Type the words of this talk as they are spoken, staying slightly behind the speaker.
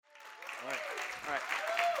All right.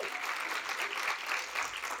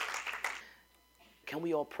 Can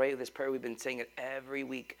we all pray this prayer? We've been saying it every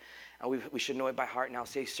week, and we should know it by heart now.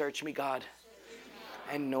 Say, search me, God,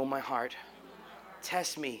 and know my heart.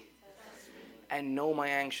 Test me, and know my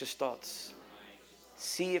anxious thoughts.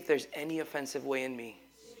 See if there's any offensive way in me,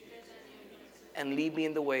 and lead me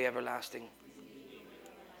in the way everlasting.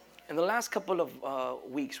 In the last couple of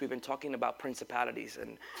weeks, we've been talking about principalities,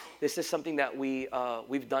 and this is something that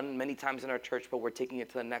we've done many times in our church, but we're taking it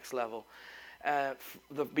to the next level.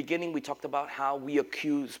 The beginning, we talked about how we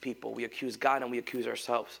accuse people. We accuse God and we accuse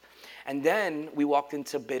ourselves. And then we walked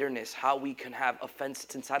into bitterness, how we can have offense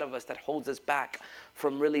inside of us that holds us back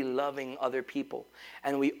from really loving other people.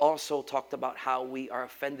 And we also talked about how we are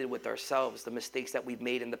offended with ourselves, the mistakes that we've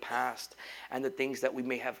made in the past, and the things that we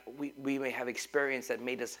may have experienced that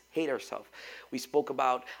made us hate ourselves. We spoke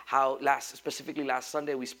about how specifically last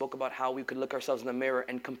Sunday, we spoke about how we could look ourselves in the mirror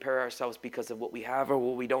and compare ourselves because of what we have or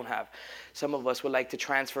what we don't have. Some of us would like to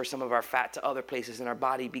transfer some of our fat to other places in our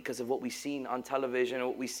body because of what we've seen on television or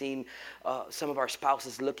what we've seen some of our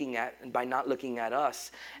spouses looking at, and by not looking at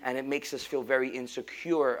us, and it makes us feel very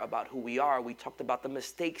insecure about who we are. We talked about the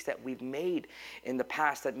mistakes that we've made in the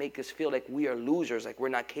past that make us feel like we are losers, like we're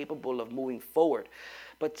not capable of moving forward.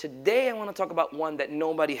 But today I want to talk about one that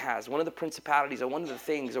nobody has, one of the principalities or one of the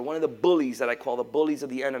things or one of the bullies that I call the bullies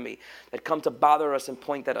of the enemy that come to bother us and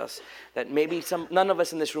point at us that maybe none of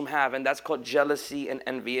us in this room have, and that's called jealousy and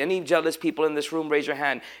envy. Any jealous people in this room, raise your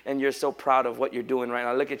hand, and you're so proud of what you're doing right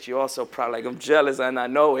now. Look at you, all so proud, like I'm jealous and I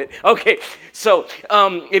know it. Okay, so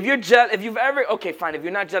if you've ever, okay, fine, if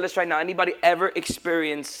you're not jealous right now, anybody ever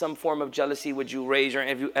experienced some form of jealousy, would you raise your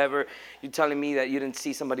hand? You're telling me that you didn't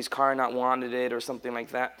see somebody's car and not wanted it or something like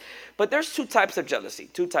that. But there's two types of jealousy.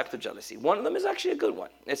 One of them is actually a good one.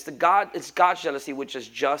 It's God's jealousy, which is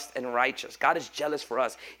just and righteous. God is jealous for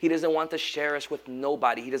us. He doesn't want to share us with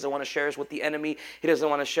nobody. He doesn't want to share us with the enemy. He doesn't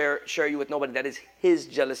want to share you with nobody. That is his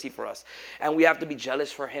jealousy for us. And we have to be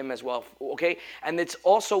jealous for him as well, okay? And it's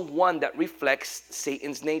also one that reflects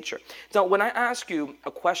Satan's nature. So when I ask you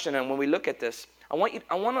a question and when we look at this, I want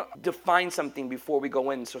to define something before we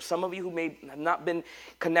go in. So some of you who may have not been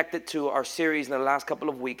connected to our series in the last couple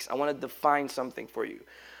of weeks, I want to define something for you.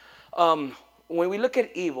 When we look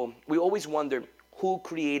at evil, we always wonder who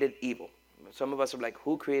created evil. Some of us are like,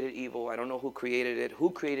 who created evil? I don't know who created it. Who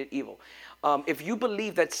created evil? If you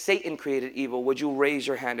believe that Satan created evil, would you raise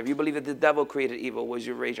your hand? If you believe that the devil created evil, would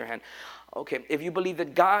you raise your hand? Okay. If you believe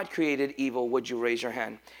that God created evil, would you raise your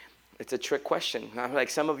hand? It's a trick question. Like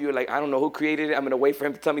some of you are like, I don't know who created it. I'm going to wait for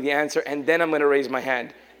him to tell me the answer, and then I'm going to raise my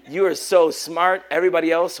hand. You are so smart.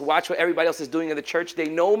 Everybody else, watch what everybody else is doing in the church. They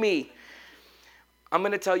know me. I'm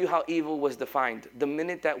going to tell you how evil was defined. The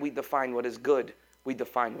minute that we define what is good, we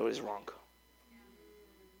define what is wrong.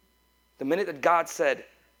 The minute that God said,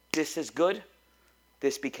 this is good,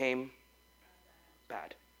 this became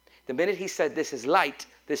bad. The minute he said, this is light,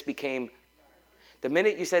 this became. The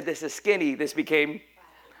minute you said, this is skinny, this became.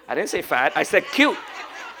 I didn't say fat. I said cute.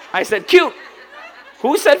 I said cute.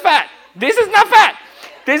 Who said fat? This is not fat.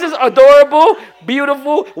 This is adorable,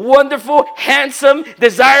 beautiful, wonderful, handsome,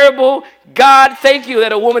 desirable. God, thank you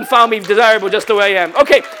that a woman found me desirable just the way I am.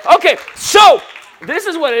 Okay. So this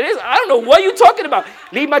is what it is. I don't know what you're talking about.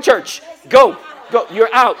 Leave my church. Go.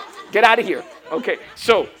 You're out. Get out of here. Okay,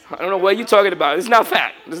 so I don't know what you're talking about. It's not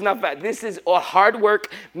fat. This is a hard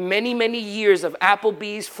work, many, many years of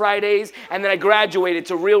Applebee's, Fridays, and then I graduated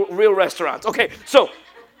to real restaurants. Okay, so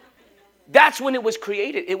that's when it was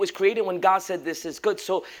created. It was created when God said this is good.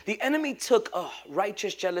 So the enemy took a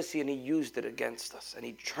righteous jealousy and he used it against us, and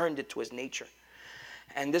he turned it to his nature.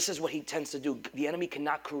 And this is what he tends to do. The enemy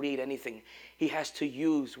cannot create anything. He has to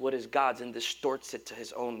use what is God's and distorts it to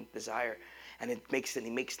his own desire, and he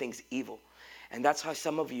makes things evil. And that's how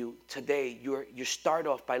some of you today, you start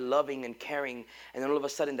off by loving and caring, and then all of a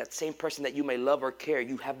sudden that same person that you may love or care,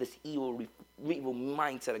 you have this evil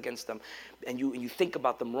mindset against them, and you think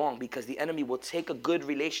about them wrong, because the enemy will take a good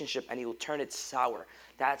relationship and he will turn it sour.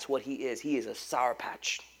 That's what he is. He is a sour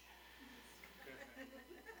patch.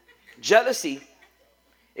 Jealousy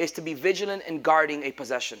is to be vigilant in guarding a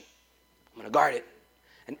possession. I'm going to guard it.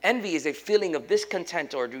 And envy is a feeling of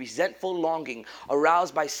discontent or resentful longing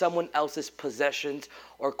aroused by someone else's possessions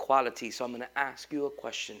or qualities. So I'm going to ask you a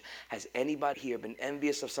question. Has anybody here been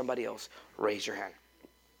envious of somebody else? Raise your hand.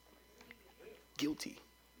 Guilty.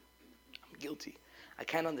 I'm guilty. I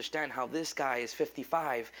can't understand how this guy is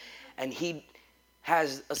 55 and he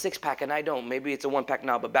has a six-pack and I don't. Maybe it's a one-pack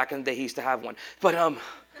now, but back in the day he used to have one. But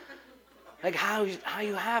like how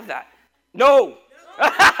you have that? No.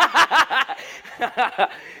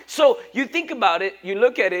 So you think about it, you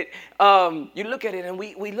look at it, and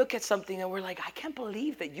we look at something and we're like, I can't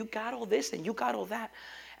believe that you got all this and you got all that.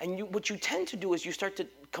 And what you tend to do is you start to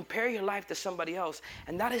compare your life to somebody else.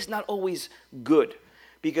 And that is not always good.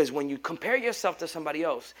 Because when you compare yourself to somebody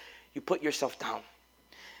else, you put yourself down.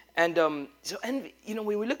 And so envy, when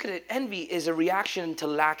we look at it, envy is a reaction to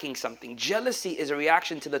lacking something. Jealousy is a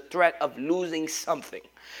reaction to the threat of losing something.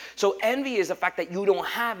 So envy is the fact that you don't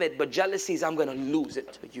have it, but jealousy is I'm going to lose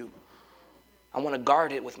it to you. I want to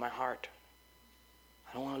guard it with my heart.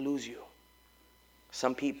 I don't want to lose you.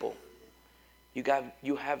 Some people, you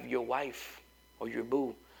have your wife or your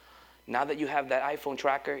boo. Now that you have that iPhone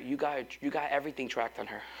tracker, you got everything tracked on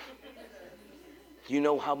her. You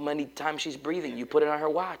know how many times she's breathing. You put it on her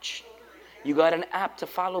watch. You got an app to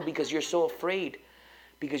follow because you're so afraid.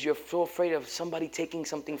 Because you're so afraid of somebody taking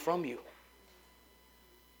something from you.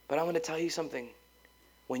 But I want to tell you something.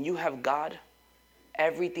 When you have God,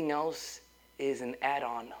 everything else is an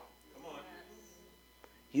add-on.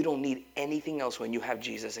 You don't need anything else when you have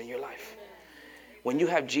Jesus in your life. When you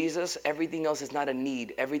have Jesus, everything else is not a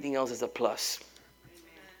need. Everything else is a plus.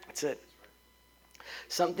 That's it.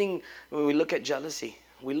 Something, when we look at jealousy,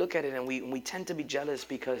 we look at it and we tend to be jealous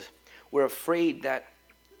because we're afraid that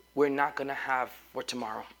we're not going to have for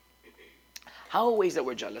tomorrow. How are ways that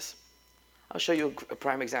we're jealous? I'll show you a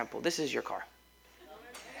prime example. This is your car.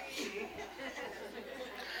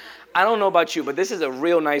 I don't know about you, but this is a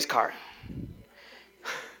real nice car.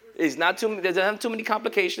 It doesn't have too many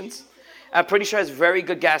complications. I'm pretty sure it has very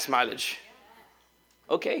good gas mileage.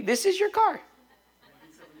 Okay, this is your car.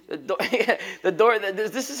 The door,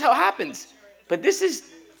 this is how it happens. But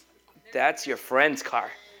that's your friend's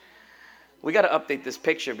car. We got to update this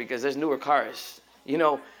picture because there's newer cars.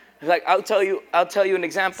 Like I'll tell you an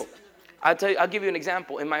example. I'll give you an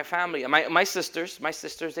example. In my family, my sisters,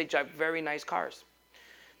 they drive very nice cars.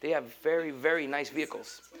 They have very, very nice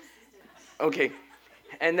vehicles. Okay.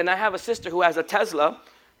 And then I have a sister who has a Tesla,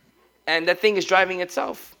 and that thing is driving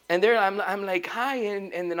itself. And I'm like, hi,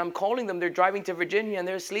 and then I'm calling them. They're driving to Virginia, and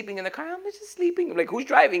they're sleeping in the car. I'm just sleeping. I'm like, who's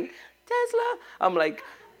driving? Tesla. I'm like,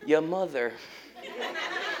 your mother.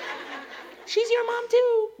 She's your mom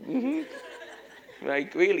too. Mm-hmm.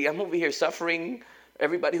 Like, really, I'm over here suffering.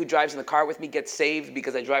 Everybody who drives in the car with me gets saved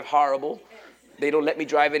because I drive horrible. They don't let me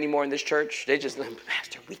drive anymore in this church. They just,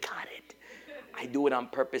 Pastor, we got it. I do it on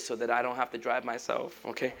purpose so that I don't have to drive myself,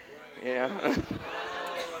 okay? Yeah.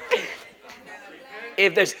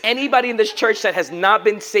 If there's anybody in this church that has not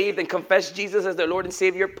been saved and confessed Jesus as their Lord and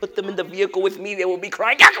Savior, put them in the vehicle with me. They will be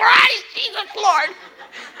crying, Christ, Jesus, Lord.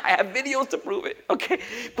 I have videos to prove it, okay?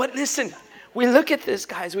 But listen, we look at this,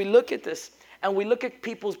 guys. We look at this, and we look at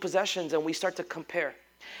people's possessions, and we start to compare.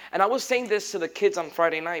 And I was saying this to the kids on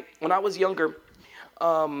Friday night. When I was younger,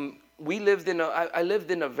 I lived in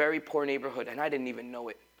a very poor neighborhood, and I didn't even know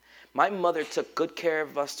it. My mother took good care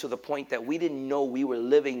of us to the point that we didn't know we were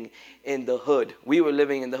living in the hood. We were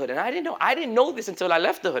living in the hood. And I didn't know this until I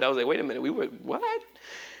left the hood. I was like, wait a minute, we were what?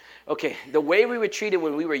 Okay, the way we were treated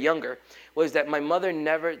when we were younger was that my mother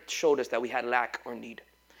never showed us that we had lack or need.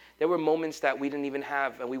 There were moments that we didn't even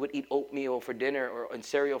have, and we would eat oatmeal for dinner and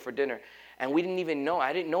cereal for dinner. And we didn't even know.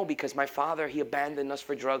 I didn't know because my father, he abandoned us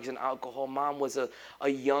for drugs and alcohol. Mom was a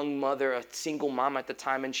young mother, a single mom at the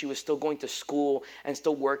time, and she was still going to school and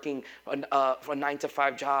still working for a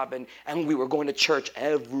 9-to-5 job. And we were going to church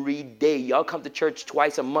every day. Y'all come to church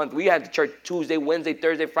twice a month. We had to church Tuesday, Wednesday,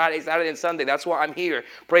 Thursday, Friday, Saturday, and Sunday. That's why I'm here.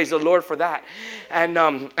 Praise the Lord for that. And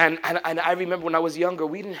I remember when I was younger,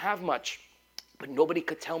 we didn't have much. But nobody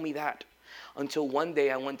could tell me that until one day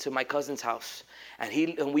I went to my cousin's house. And he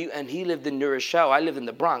lived in New Rochelle. I lived in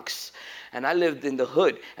the Bronx, and I lived in the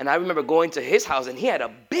hood. And I remember going to his house, and he had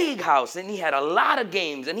a big house, and he had a lot of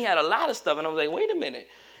games, and he had a lot of stuff. And I was like, wait a minute,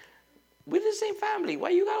 we're the same family. Why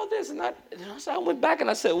you got all this? So I went back and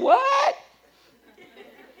I said, what?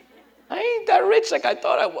 I ain't that rich like I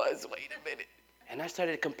thought I was. Wait a minute. And I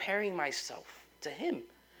started comparing myself to him.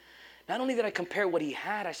 Not only did I compare what he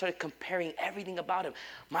had, I started comparing everything about him.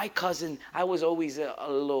 My cousin, I always had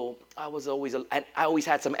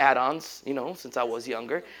some add-ons, since I was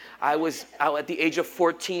younger. At the age of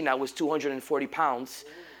 14, I was 240 pounds.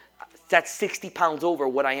 That's 60 pounds over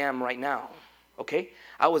what I am right now, okay?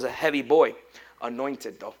 I was a heavy boy,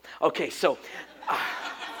 anointed though. Okay, so,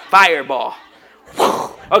 fireball.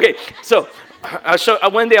 Okay, so,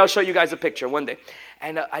 one day I'll show you guys a picture, one day.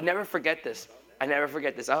 And I never forget this.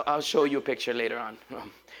 I'll show you a picture later on.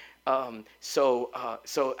 So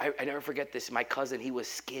I never forget this. My cousin, he was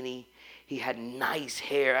skinny. He had nice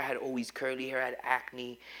hair. I had always curly hair. I had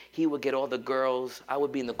acne. He would get all the girls. I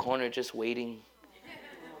would be in the corner just waiting.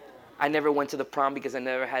 I never went to the prom because I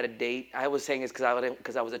never had a date. I was saying it's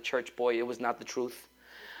because I was a church boy. It was not the truth.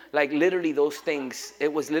 Like literally those things.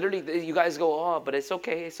 It was literally, you guys go, oh, but it's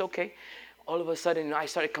okay, it's okay. All of a sudden, I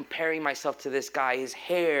started comparing myself to this guy, his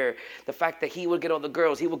hair, the fact that he would get all the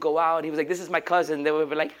girls. He would go out. He was like, this is my cousin. They would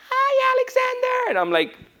be like, hi, Alexander. And I'm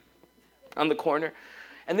like, on the corner.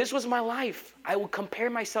 And this was my life. I would compare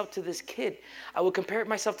myself to this kid. I would compare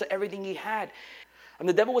myself to everything he had. And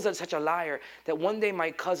the devil was such a liar that one day my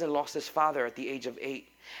cousin lost his father at the age of 8.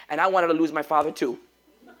 And I wanted to lose my father too.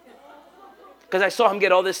 Because I saw him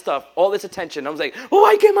get all this stuff, all this attention. I was like, oh,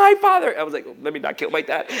 I get my father. I was like, let me not kill my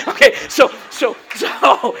dad. Okay, so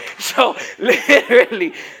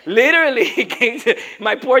literally, he came to,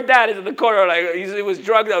 my poor dad is in the corner, like, he was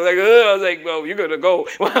drugged. I was like, well, you're going to go.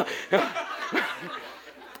 Well,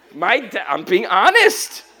 my dad, I'm being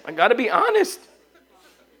honest. I got to be honest.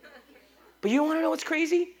 But you want to know what's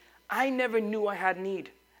crazy? I never knew I had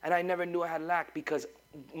need. And I never knew I had lack because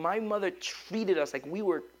my mother treated us like we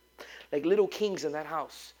were like little kings in that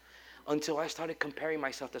house until I started comparing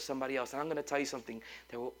myself to somebody else. And I'm going to tell you something.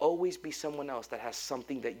 There will always be someone else that has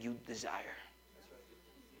something that you desire.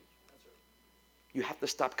 You have to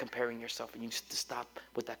stop comparing yourself, and you have to stop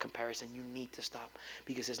with that comparison. You need to stop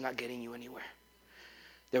because it's not getting you anywhere.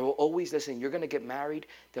 There will always, listen, you're going to get married.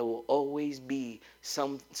 There will always be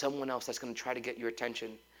someone else that's going to try to get your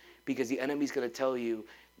attention because the enemy's going to tell you,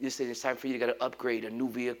 it's time for you to get an upgrade, a new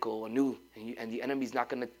vehicle, and the enemy's not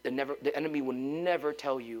going to, the enemy will never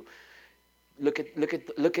tell you, look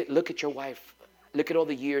at your wife. Look at all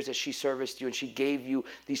the years that she serviced you and she gave you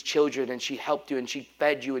these children and she helped you and she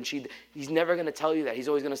fed you and he's never going to tell you that. He's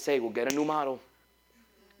always going to say, well, get a new model.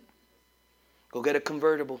 Go get a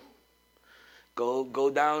convertible. Go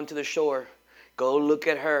down to the shore. Go look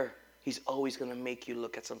at her. He's always going to make you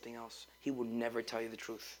look at something else. He will never tell you the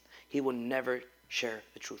truth. He will never share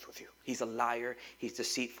the truth with you. He's a liar. He's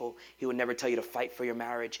deceitful. He will never tell you to fight for your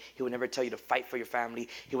marriage. He will never tell you to fight for your family.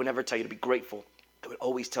 He will never tell you to be grateful. He will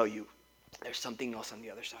always tell you there's something else on the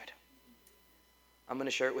other side. I'm going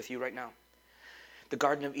to share it with you right now. The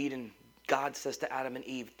Garden of Eden, God says to Adam and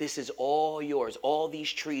Eve, this is all yours. All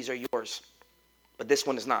these trees are yours. But this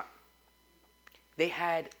one is not. They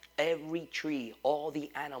had every tree, all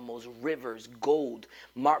the animals, rivers, gold.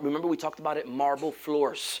 Remember we talked about it, marble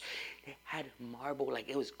floors. They had marble, like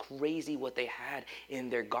it was crazy what they had in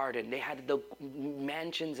their garden. They had the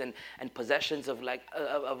mansions and possessions of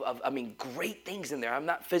great things in there. I'm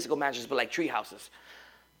not physical mansions, but like tree houses.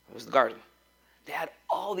 It was the garden. They had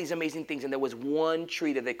all these amazing things, and there was one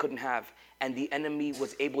tree that they couldn't have, and the enemy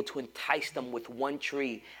was able to entice them with one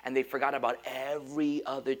tree, and they forgot about every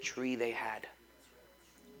other tree they had.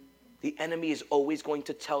 The enemy is always going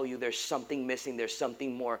to tell you there's something missing, there's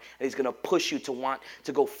something more, and he's going to push you to want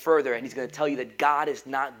to go further, and he's going to tell you that God is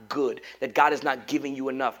not good, that God is not giving you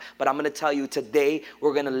enough. But I'm going to tell you today,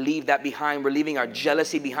 we're going to leave that behind. We're leaving our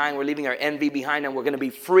jealousy behind, we're leaving our envy behind, and we're going to be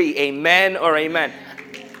free. Amen or amen?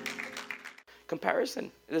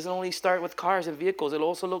 Comparison. It doesn't only start with cars and vehicles, it'll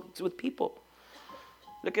also look with people.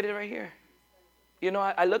 Look at it right here. You know,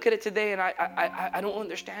 I look at it today and I don't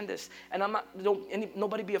understand this. And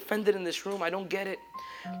nobody be offended in this room. I don't get it.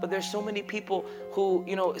 But there's so many people who,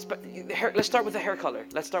 you know, let's start with the hair color.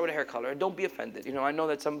 Let's start with the hair color. And don't be offended. You know, I know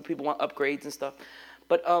that some people want upgrades and stuff.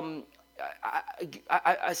 But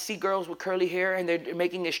I see girls with curly hair and they're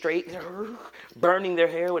making it straight. They're burning their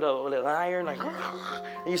hair with an iron. Like,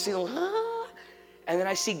 and you see them. And then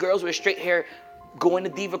I see girls with straight hair going to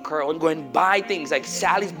Diva Curl and going and buy things like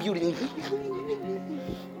Sally's Beauty.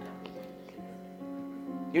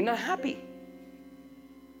 You're not happy.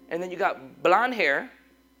 And then you got blonde hair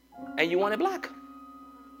and you want it black.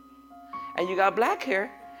 And you got black hair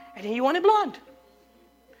and then you want it blonde.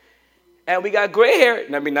 And we got gray hair.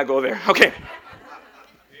 Let me not go there. Okay.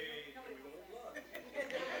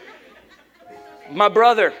 My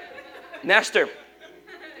brother, Nestor,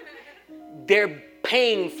 they're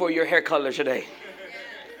paying for your hair color today.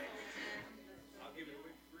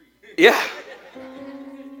 Yeah.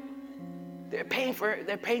 They're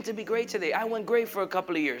paying to be gray today. I went gray for a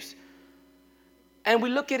couple of years. And we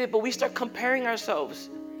look at it, but we start comparing ourselves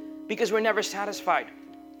because we're never satisfied.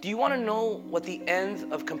 Do you want to know what the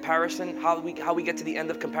end of comparison, how we get to the end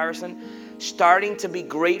of comparison? Starting to be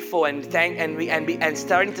grateful and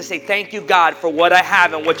starting to say, thank you, God, for what I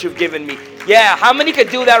have and what you've given me. Yeah, how many could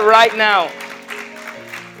do that right now?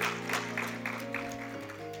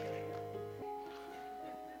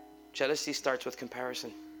 Jealousy starts with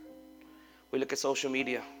comparison. We look at social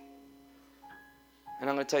media. And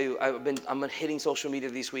I'm going to tell you, I'm hitting social media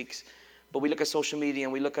these weeks. But we look at social media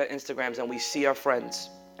and we look at Instagrams and we see our friends.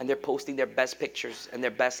 and they're posting their best pictures and their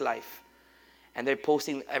best life. And they're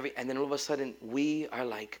posting and then all of a sudden we are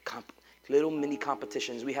like little mini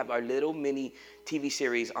competitions. We have our little mini TV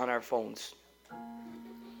series on our phones.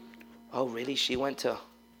 Oh, really? She went to,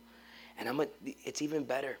 and it's even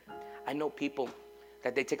better. I know people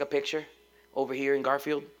that they take a picture over here in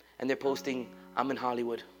Garfield and they're posting, I'm in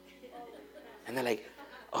Hollywood. And they're like,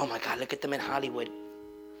 oh my God, look at them in Hollywood.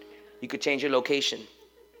 You could change your location.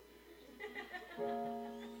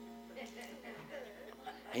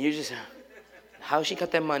 And you just, how she got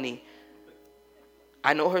that money?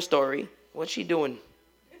 I know her story. What's she doing?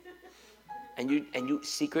 And you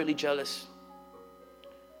secretly jealous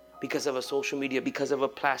because of a social media, because of a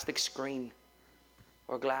plastic screen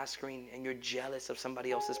or glass screen, and you're jealous of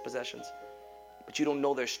somebody else's possessions. But you don't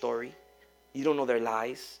know their story. You don't know their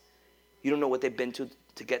lies. You don't know what they've been to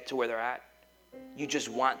get to where they're at. You just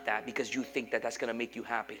want that because you think that that's going to make you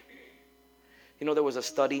happy. You know, there was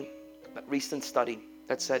a recent study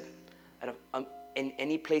that said in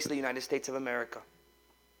any place in the United States of America,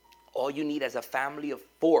 all you need as a family of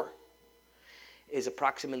 4 is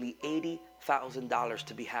approximately $80,000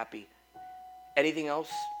 to be happy. Anything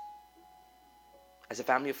else, as a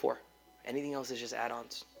family of 4, anything else is just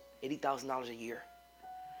add-ons. $80,000 a year.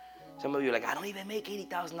 Some of you are like, I don't even make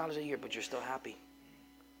 $80,000 a year, but you're still happy.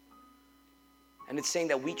 And it's saying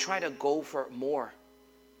that we try to go for more,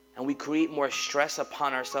 and we create more stress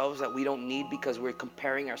upon ourselves that we don't need because we're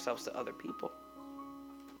comparing ourselves to other people.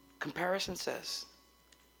 Comparison says,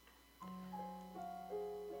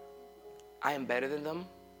 I am better than them,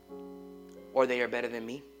 or they are better than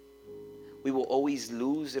me. We will always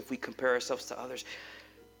lose if we compare ourselves to others.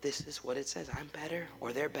 This is what it says. I'm better,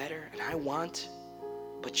 or they're better, and I want.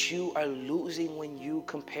 But you are losing when you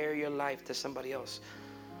compare your life to somebody else.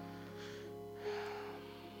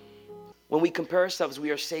 When we compare ourselves, we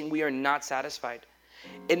are saying we are not satisfied.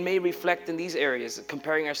 It may reflect in these areas,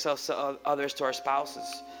 comparing ourselves to others, to our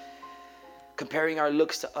spouses, comparing our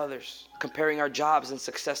looks to others, comparing our jobs and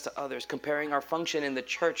success to others, comparing our function in the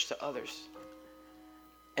church to others.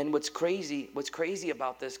 And what's crazy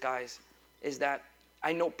about this, guys, is that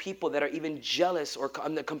I know people that are even jealous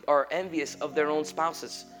or envious of their own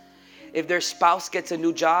spouses. If their spouse gets a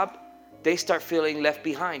new job, they start feeling left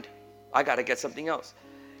behind. I got to get something else.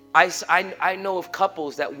 I know of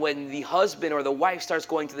couples that when the husband or the wife starts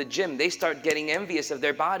going to the gym, they start getting envious of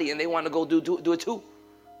their body and they want to go do it too.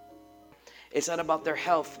 It's not about their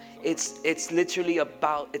health. It's literally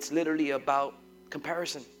about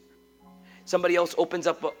comparison. Somebody else opens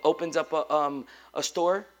up a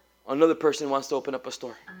store. Another person wants to open up a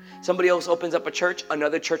store. Somebody else opens up a church.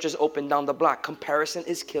 Another church is open down the block. Comparison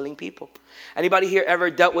is killing people. Anybody here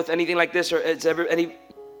ever dealt with anything like this, or it's ever any?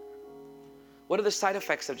 What are the side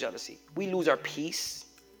effects of jealousy? We lose our peace.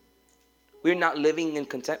 We're not living in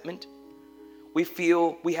contentment. We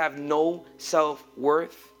feel we have no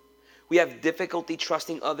self-worth. We have difficulty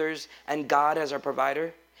trusting others and God as our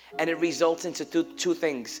provider. And it results into two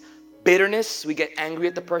things. Bitterness, we get angry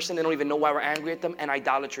at the person, they don't even know why we're angry at them, and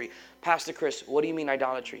idolatry. Pastor Chris, what do you mean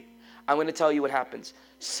idolatry? I'm going to tell you what happens.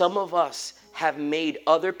 Some of us have made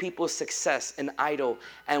other people's success an idol,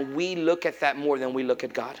 and we look at that more than we look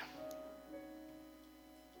at God.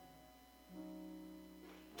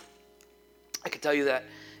 I can tell you that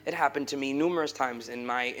it happened to me numerous times in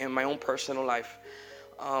my own personal life.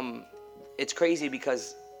 It's crazy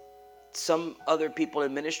because some other people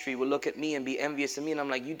in ministry will look at me and be envious of me, and I'm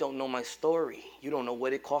like, you don't know my story. You don't know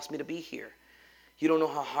what it cost me to be here. You don't know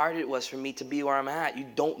how hard it was for me to be where I'm at. You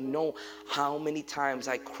don't know how many times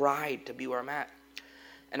I cried to be where I'm at.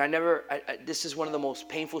 And this is one of the most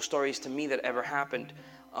painful stories to me that ever happened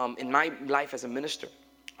in my life as a minister.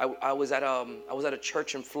 I was at a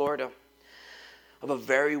church in Florida of a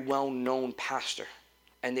very well-known pastor.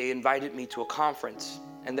 And they invited me to a conference.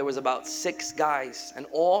 And there was about 6 guys, and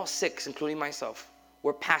all 6, including myself,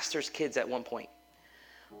 were pastors' kids at one point.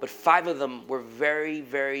 But 5 of them were very,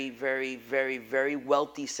 very, very, very, very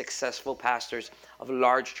wealthy, successful pastors of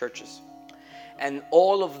large churches. And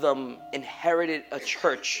all of them inherited a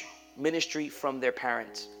church ministry from their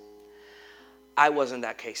parents. I wasn't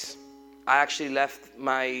that case. I actually left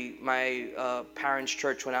my parents'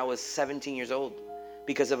 church when I was 17 years old.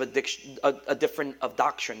 Because of a different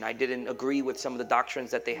doctrine. I didn't agree with some of the doctrines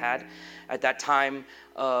that they had. At that time,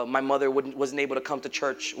 my mother wasn't able to come to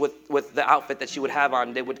church with the outfit that she would have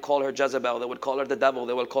on. They would call her Jezebel. They would call her the devil.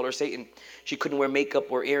 They would call her Satan. She couldn't wear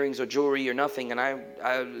makeup or earrings or jewelry or nothing.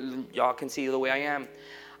 And y'all can see the way I am.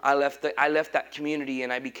 I left that community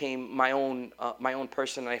and I became my own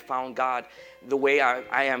person. And I found God the way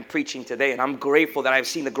I am preaching today. And I'm grateful that I've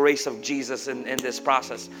seen the grace of Jesus in this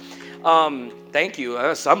process. Thank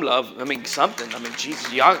you. Some love. I mean, something. I mean,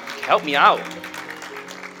 Jesus, y'all help me out.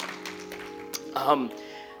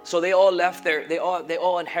 So they all left there. They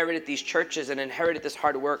all inherited these churches and inherited this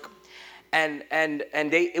hard work. And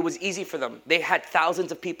it was easy for them. They had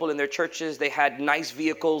thousands of people in their churches. They had nice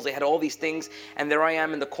vehicles. They had all these things. And there I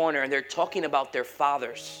am in the corner, and they're talking about their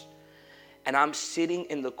fathers. And I'm sitting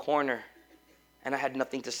in the corner, and I had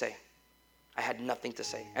nothing to say. I had nothing to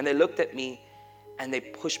say. And they looked at me, and they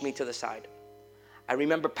pushed me to the side. I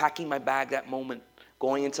remember packing my bag that moment,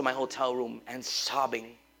 going into my hotel room and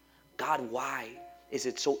sobbing. God, why is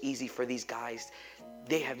it so easy for these guys?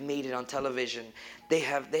 They have made it on television. They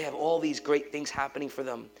have all these great things happening for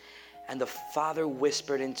them. And the Father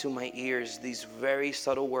whispered into my ears these very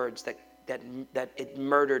subtle words that it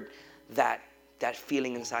murdered that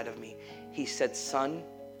feeling inside of me. He said, son,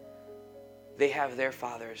 they have their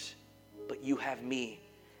fathers, but you have me.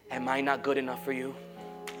 Am I not good enough for you?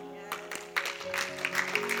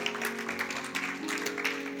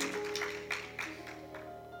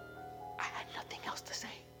 I had nothing else to say.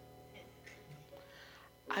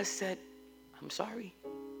 I said, I'm sorry.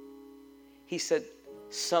 He said,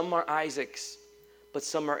 some are Isaac's, but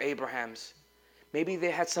some are Abraham's. Maybe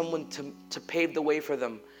they had someone to pave the way for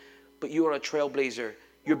them, but you are a trailblazer.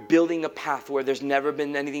 You're building a path where there's never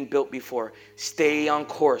been anything built before. Stay on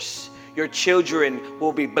course. Your children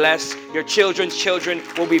will be blessed. Your children's children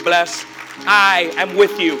will be blessed. I am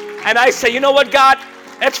with you. And I say, you know what, God?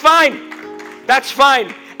 That's fine. That's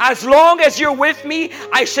fine. As long as you're with me,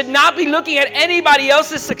 I should not be looking at anybody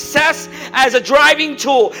else's success as a driving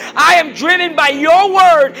tool. I am driven by your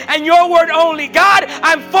word and your word only. God,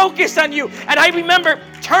 I'm focused on you. And I remember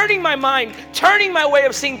turning my mind, turning my way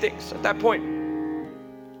of seeing things at that point.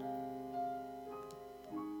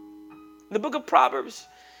 The book of Proverbs,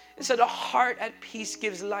 it said, a heart at peace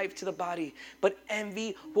gives life to the body, but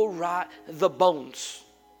envy will rot the bones.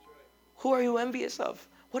 Who are you envious of?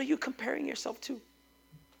 What are you comparing yourself to?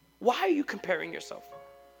 Why are you comparing yourself?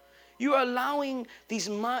 You are allowing these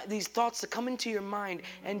thoughts to come into your mind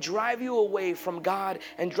and drive you away from God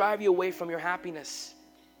and drive you away from your happiness.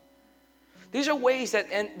 These are ways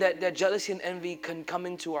that jealousy and envy can come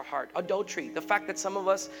into our heart. Adultery, the fact that some of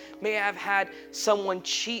us may have had someone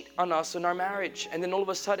cheat on us in our marriage, and then all of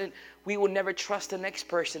a sudden we will never trust the next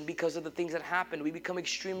person because of the things that happened. We become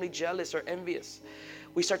extremely jealous or envious.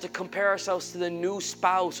 We start to compare ourselves to the new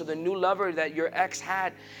spouse or the new lover that your ex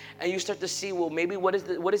had, and you start to see, well, maybe what is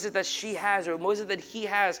it that she has, or what is it that he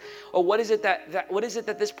has, or what is it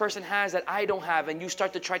that this person has that I don't have, and you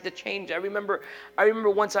start to try to change. I remember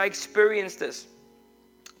once I experienced this.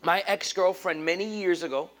 My ex-girlfriend many years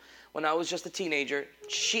ago, when I was just a teenager,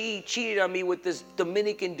 she cheated on me with this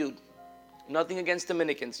Dominican dude. Nothing against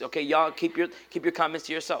Dominicans, okay? Y'all keep your comments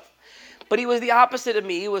to yourself. But he was the opposite of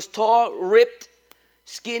me. He was tall, ripped,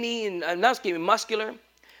 skinny, and not skinny, muscular.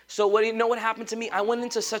 So what happened to me? I went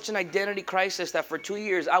into such an identity crisis that for 2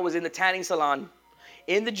 years I was in the tanning salon,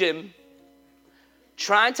 in the gym,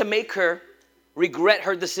 trying to make her regret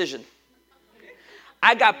her decision.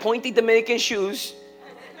 I got pointy Dominican shoes,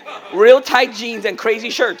 real tight jeans, and crazy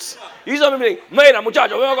shirts. You saw me like, mira,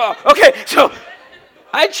 muchacho. Okay, so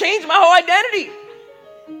I changed my whole identity.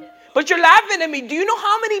 But you're laughing at me. Do you know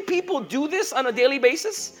how many people do this on a daily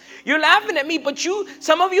basis? You're laughing at me, but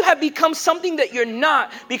some of you have become something that you're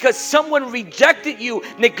not because someone rejected you,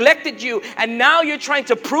 neglected you, and now you're trying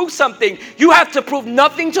to prove something. You have to prove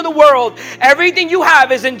nothing to the world. Everything you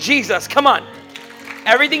have is in Jesus. Come on.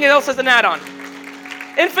 Everything else is an add-on.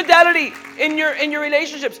 Infidelity in your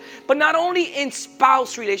relationships, but not only in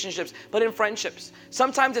spouse relationships, but in friendships.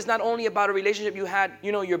 Sometimes it's not only about a relationship you had,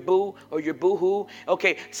 your boo or your boo-hoo.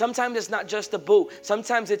 Okay, sometimes it's not just a boo.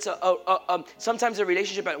 Sometimes it's sometimes a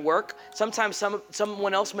relationship at work. Sometimes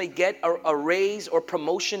someone else may get a raise or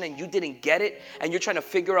promotion and you didn't get it, and you're trying to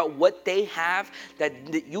figure out what they have that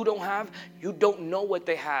you don't have. You don't know what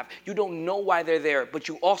they have. You don't know why they're there, but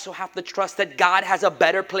you also have to trust that God has a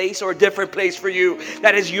better place or a different place for you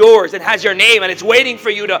that is yours and has your name, and it's waiting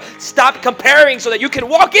for you to stop comparing so that you can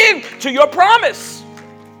walk in to your promise.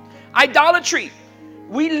 Idolatry.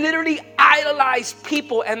 We literally idolize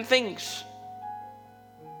people and things.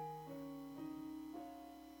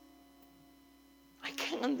 I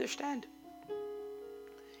can't understand.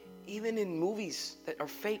 Even in movies that are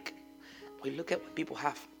fake, we look at what people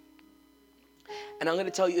have. And I'm going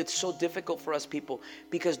to tell you, it's so difficult for us people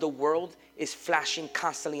because the world is flashing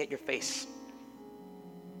constantly at your face.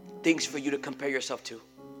 Things for you to compare yourself to.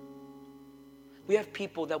 We have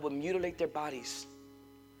people that will mutilate their bodies.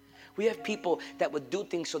 We have people that would do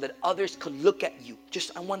things so that others could look at you.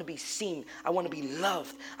 Just, I want to be seen. I want to be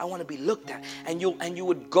loved. I want to be looked at. And you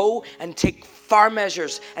would go and take far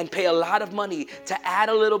measures and pay a lot of money to add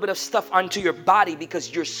a little bit of stuff onto your body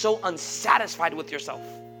because you're so unsatisfied with yourself.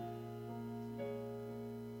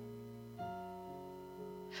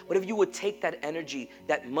 What if you would take that energy,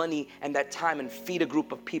 that money, and that time and feed a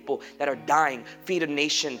group of people that are dying, feed a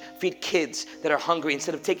nation, feed kids that are hungry,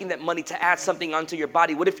 instead of taking that money to add something onto your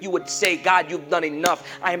body? What if you would say, God, you've done enough.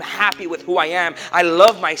 I am happy with who I am. I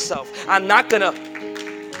love myself. I'm not gonna.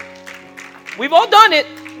 We've all done it.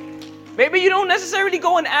 Maybe you don't necessarily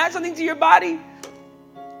go and add something to your body.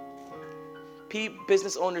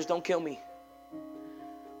 Business owners, don't kill me.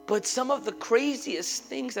 But some of the craziest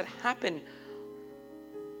things that happen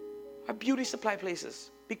are beauty supply places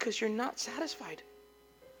because you're not satisfied.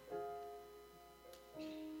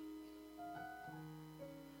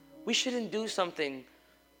 We shouldn't do something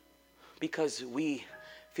because we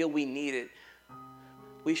feel we need it.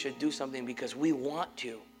 We should do something because we want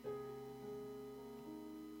to.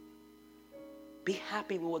 Be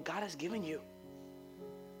happy with what God has given you.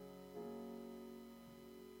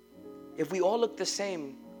 If we all look the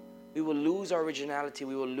same, we will lose our originality.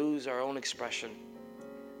 We will lose our own expression.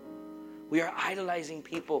 We are idolizing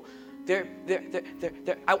people.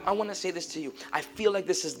 I want to say this to you. I feel like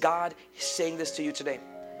this is God saying this to you today.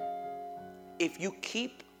 If you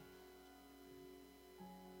keep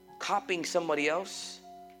copying somebody else,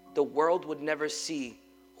 the world would never see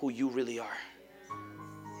who you really are.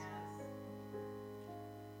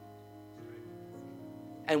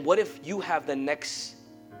 And what if you have the next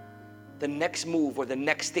move or the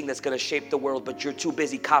next thing that's going to shape the world, but you're too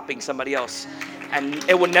busy copying somebody else, and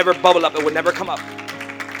it will never bubble up, it will never come up.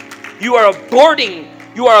 You are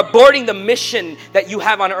aborting the mission that you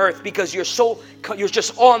have on earth because you're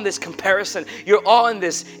just all in this comparison. You're all in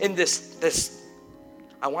this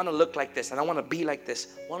I want to look like this and I want to be like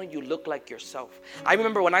this. Why don't you look like yourself? I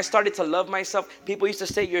remember when I started to love myself, people used to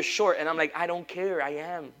say you're short, and I'm like, I don't care. I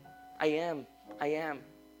am.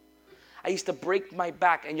 I used to break my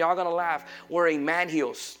back, and y'all gonna laugh, wearing man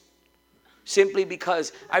heels. Simply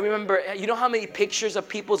because I remember, you know how many pictures of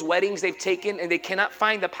people's weddings they've taken and they cannot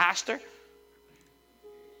find the pastor?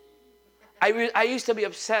 I used to be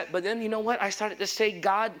upset, but then you know what? I started to say,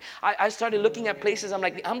 God, I started looking at places. I'm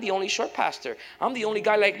like, I'm the only short pastor. I'm the only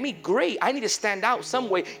guy like me. Great. I need to stand out some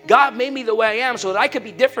way. God made me the way I am so that I could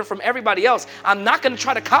be different from everybody else. I'm not going to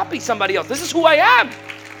try to copy somebody else. This is who I am.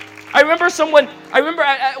 I remember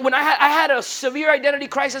when I had a severe identity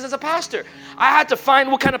crisis as a pastor. I had to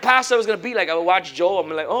find what kind of pastor I was going to be like. I would watch Joel. I'm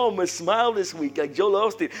like, oh, I'm going to smile this week like Joel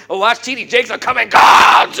Osteen. I would watch T.D. Jakes. I'm coming,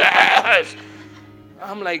 God, yes.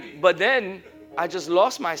 I'm like, but then I just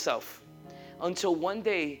lost myself until one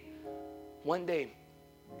day,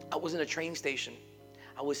 I was in a train station.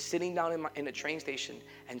 I was sitting down in a train station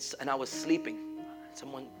and I was sleeping.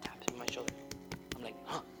 Someone tapped me on my shoulder. I'm like,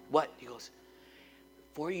 huh, what? He goes,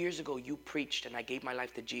 4 years ago, you preached and I gave my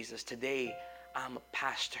life to Jesus. Today, I'm a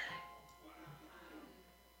pastor.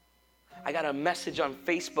 I got a message on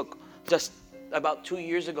Facebook just about 2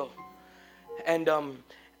 years ago. And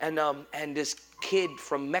this kid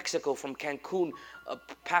from Mexico, from Cancun,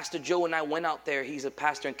 Pastor Joe and I went out there. He's a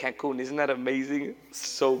pastor in Cancun. Isn't that amazing?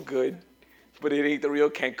 So good. But it ain't the real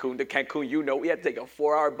Cancun. The Cancun, you know, we had to take a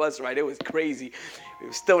 4-hour bus ride. It was crazy. It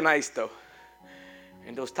was still nice, though.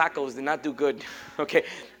 And those tacos did not do good. Okay,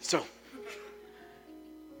 so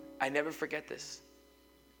I never forget this.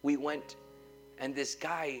 We went, and this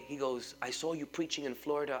guy, he goes, I saw you preaching in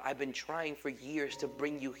Florida. I've been trying for years to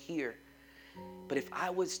bring you here. But if I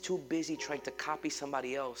was too busy trying to copy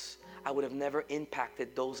somebody else, I would have never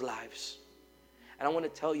impacted those lives. And I want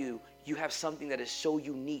to tell you, you have something that is so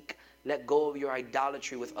unique. Let go of your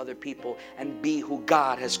idolatry with other people and be who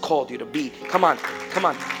God has called you to be. Come on, come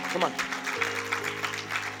on, come on.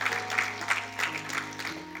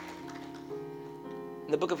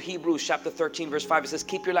 In the book of Hebrews, chapter 13, verse 5, it says,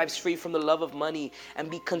 keep your lives free from the love of money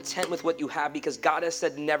and be content with what you have, because God has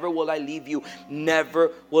said, never will I leave you,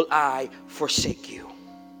 never will I forsake you.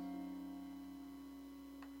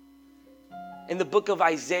 In the book of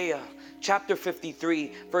Isaiah, chapter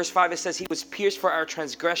 53, verse 5, it says, he was pierced for our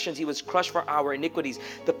transgressions, he was crushed for our iniquities.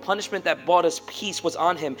 The punishment that brought us peace was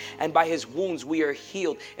on him, and by his wounds we are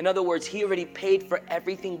healed. In other words, he already paid for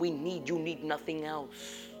everything we need. You need nothing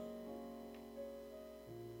else.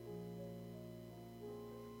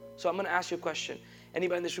 So I'm going to ask you a question.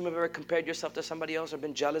 Anybody in this room have ever compared yourself to somebody else or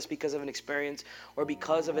been jealous because of an experience or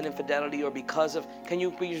because of an infidelity or because of... Can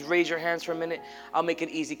you please raise your hands for a minute? I'll make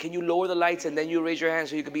it easy. Can you lower the lights and then you raise your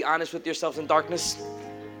hands so you can be honest with yourselves in darkness?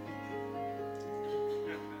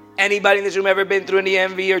 Anybody in this room ever been through any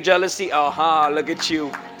envy or jealousy? Look at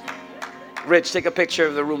you. Rich, take a picture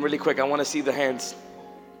of the room really quick. I want to see the hands.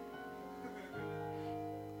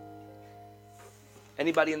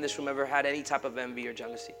 Anybody in this room ever had any type of envy or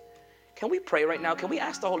jealousy? Can we pray right now? Can we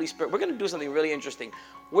ask the Holy Spirit? We're going to do something really interesting.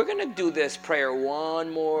 We're going to do this prayer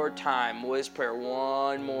one more time. What is prayer?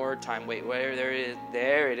 One more time. Wait, where? There it is.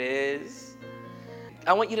 There it is.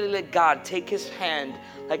 I want you to let God take his hand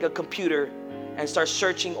like a computer and start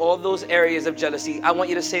searching all those areas of jealousy. I want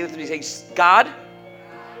you to say this to me. Say, God,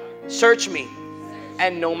 search me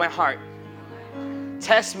and know my heart.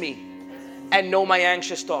 Test me and know my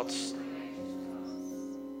anxious thoughts.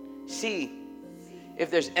 See if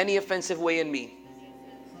there's any offensive way in me,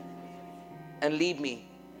 and lead me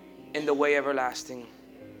in the way everlasting.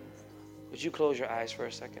 Would you close your eyes for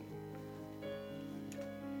a second?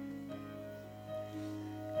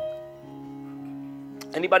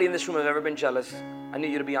 Anybody in this room have ever been jealous? I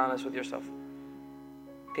need you to be honest with yourself.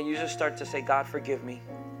 Can you just start to say, God, forgive me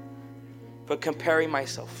for comparing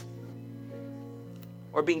myself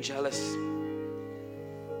or being jealous?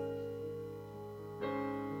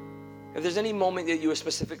 If there's any moment that you are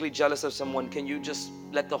specifically jealous of someone, can you just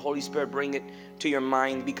let the Holy Spirit bring it to your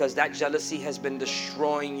mind? Because that jealousy has been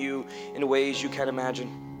destroying you in ways you can't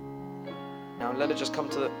imagine. Now let it just come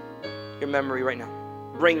to your memory right now.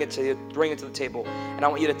 Bring it to the table. And I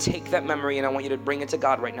want you to take that memory and I want you to bring it to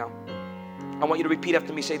God right now. I want you to repeat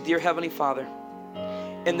after me. Say, Dear Heavenly Father,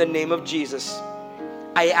 in the name of Jesus,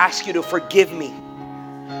 I ask you to forgive me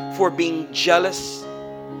for being jealous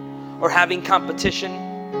or having competition,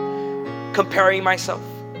 comparing myself.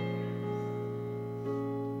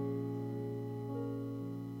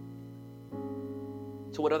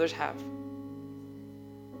 To what others have.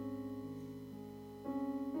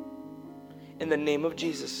 In the name of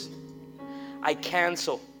Jesus, I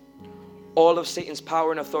cancel all of Satan's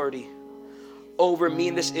power and authority over me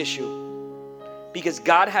in this issue, because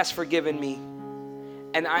God has forgiven me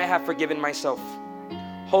and I have forgiven myself.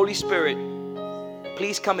 Holy Spirit,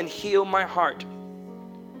 please come and heal my heart.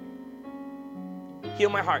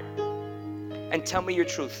 Heal my heart and tell me your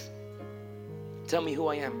truth. Tell me who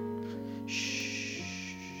I am. Shh.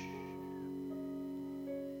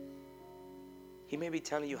 He may be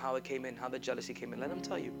telling you how it came in, how the jealousy came in. Let him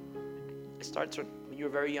tell you. It starts when you were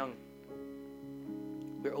very young.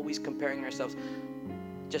 We're always comparing ourselves.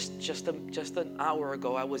 Just an hour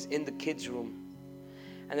ago, I was in the kids' room,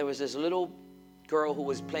 and there was this little girl who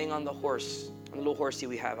was playing on the horse, on the little horsey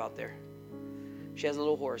we have out there. She has a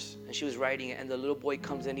little horse, and she was riding it, and the little boy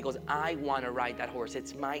comes in. He goes, I want to ride that horse.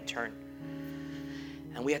 It's my turn.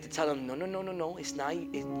 And we have to tell him, no, it's not.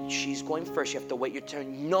 She's going first. You have to wait your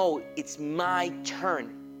turn. No, it's my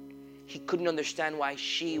turn. He couldn't understand why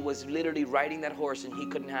she was literally riding that horse and he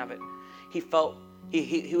couldn't have it. He felt,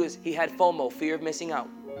 he had FOMO, fear of missing out.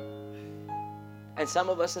 And some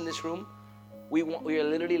of us in this room, we are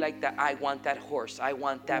literally like that. I want that horse. I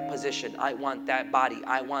want that position. I want that body.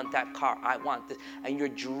 I want that car. I want this. And you're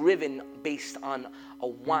driven based on a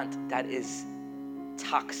want that is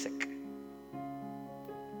toxic.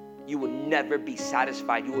 You will never be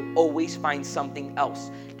satisfied. You will always find something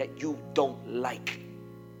else that you don't like.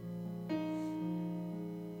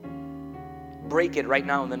 Break it right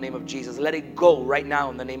now in the name of Jesus. Let it go right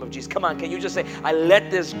now in the name of Jesus. Come on, can you just say, I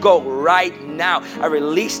let this go right now. I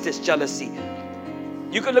release this jealousy.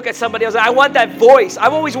 You could look at somebody else. I want that voice.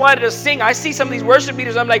 I've always wanted to sing. I see some of these worship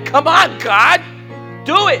leaders. I'm like, come on, God,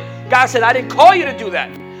 do it. God said, I didn't call you to do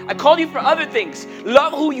that. I called you for other things.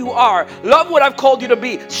 Love who you are. Love what I've called you to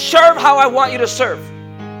be. Serve how I want you to serve.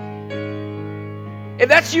 If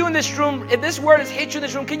that's you in this room, if this word has hit you in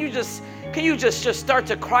this room, can you just start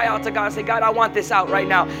to cry out to God and say, God, I want this out right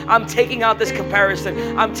now. I'm taking out this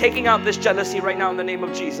comparison. I'm taking out this jealousy right now in the name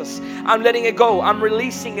of Jesus. I'm letting it go. I'm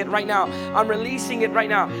releasing it right now. I'm releasing it right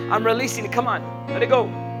now. I'm releasing it. Come on, let it go.